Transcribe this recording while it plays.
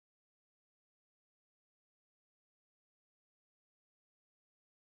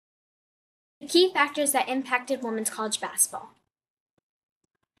Key factors that impacted women's college basketball.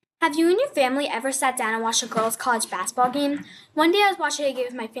 Have you and your family ever sat down and watched a girls' college basketball game? One day I was watching a game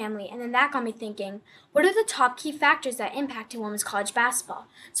with my family, and then that got me thinking, what are the top key factors that impacted women's college basketball?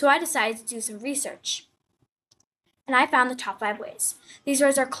 So I decided to do some research. And I found the top 5 ways. These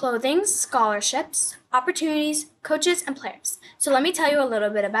ways are clothing, scholarships, opportunities, coaches, and players. So let me tell you a little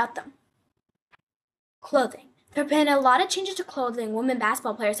bit about them. Clothing. There have been a lot of changes to clothing women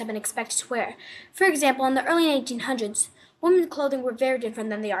basketball players have been expected to wear. For example, in the early 1900s, women's clothing were very different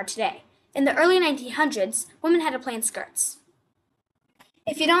than they are today. In the early 1900s, women had to play in skirts.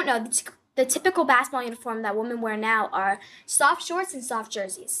 If you don't know, the typical basketball uniform that women wear now are soft shorts and soft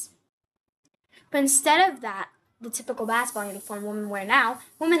jerseys. But instead of that, the typical basketball uniform women wear now,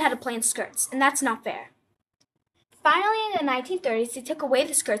 women had to play in skirts, and that's not fair. Finally, in the 1930s, they took away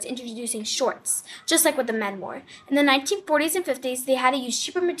the skirts, introducing shorts, just like what the men wore. In the 1940s and 50s, they had to use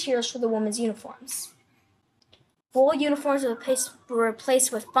cheaper materials for the women's uniforms. Wool uniforms were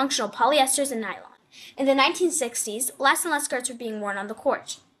replaced with functional polyesters and nylon. In the 1960s, less and less skirts were being worn on the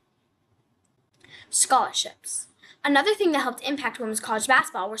court. Scholarships. Another thing that helped impact women's college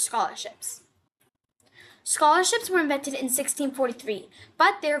basketball were scholarships. Scholarships were invented in 1643,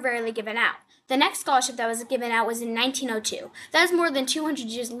 but they were rarely given out. The next scholarship that was given out was in 1902. That is more than 200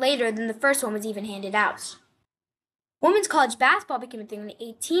 years later than the first one was even handed out. Women's college basketball became a thing in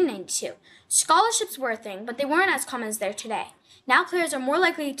 1892. Scholarships were a thing, but they weren't as common as they are today. Now players are more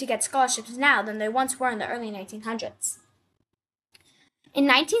likely to get scholarships now than they once were in the early 1900s. In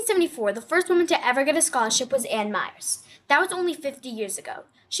 1974, the first woman to ever get a scholarship was Ann Myers. That was only 50 years ago.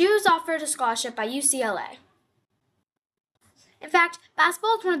 She was offered a scholarship by UCLA. In fact,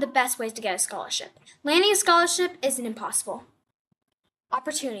 basketball is one of the best ways to get a scholarship. Landing a scholarship isn't impossible.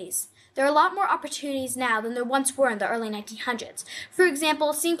 Opportunities. There are a lot more opportunities now than there once were in the early 1900s. For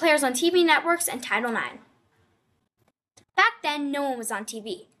example, seeing players on TV networks and Title IX. Back then, no one was on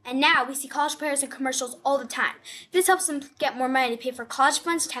TV, and now we see college players in commercials all the time. This helps them get more money to pay for college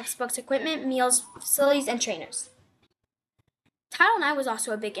funds, textbooks, equipment, meals, facilities, and trainers. Title IX was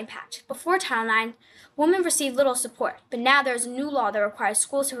also a big impact. Before Title IX, women received little support, but now there is a new law that requires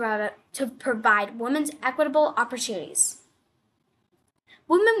schools to provide women's equitable opportunities.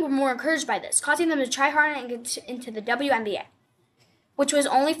 Women were more encouraged by this, causing them to try harder and get into the WNBA, which was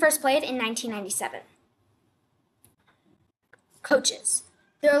only first played in 1997. Coaches.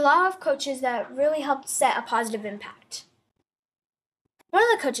 There are a lot of coaches that really helped set a positive impact. One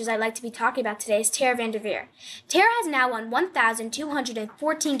of the coaches I'd like to be talking about today is Tara Vanderveer. Tara has now won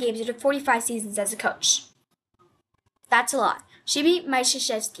 1,214 games after 45 seasons as a coach. That's a lot. She beat Mike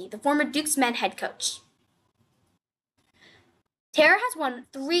Krzyzewski, the former Duke's men head coach. Tara has won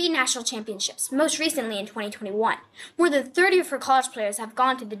 3 national championships, most recently in 2021. More than 30 of her college players have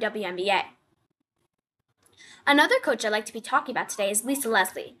gone to the WNBA. Another coach I'd like to be talking about today is Lisa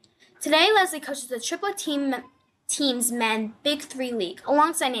Leslie. Today, Leslie coaches the Triplet Team's Men Big 3 League,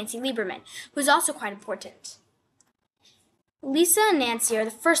 alongside Nancy Lieberman, who is also quite important. Lisa and Nancy are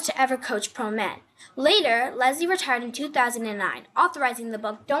the first to ever coach pro men. Later, Leslie retired in 2009, authorizing the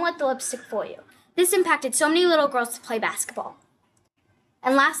book Don't Let the Lipstick Fool You. This impacted so many little girls to play basketball.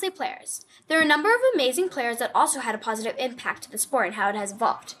 And lastly, players. There are a number of amazing players that also had a positive impact to the sport and how it has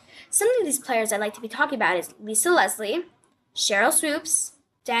evolved. Some of these players I'd like to be talking about is Lisa Leslie, Cheryl Swoops,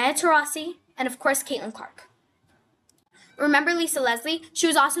 Diana Taurasi, and of course Caitlin Clark. Remember Lisa Leslie? She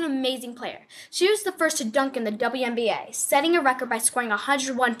was also an amazing player. She was the first to dunk in the WNBA, setting a record by scoring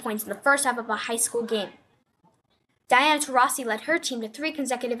 101 points in the first half of a high school game. Diana Taurasi led her team to 3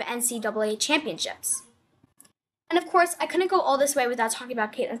 consecutive NCAA championships. And of course, I couldn't go all this way without talking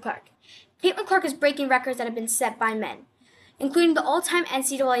about Caitlin Clark. Caitlin Clark is breaking records that have been set by men, including the all-time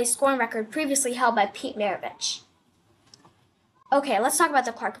NCAA scoring record previously held by Pete Maravich. Okay, let's talk about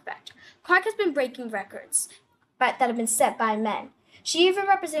the Clark effect. Clark has been breaking records that have been set by men. She even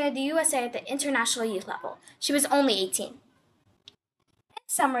represented the USA at the international youth level. She was only 18. In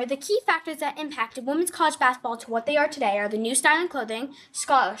summary, the key factors that impacted women's college basketball to what they are today are the new style in clothing,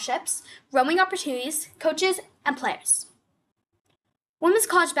 scholarships, growing opportunities, coaches, and players. Women's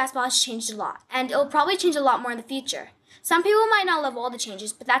college basketball has changed a lot, and it will probably change a lot more in the future. Some people might not love all the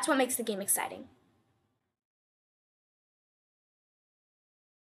changes, but that's what makes the game exciting.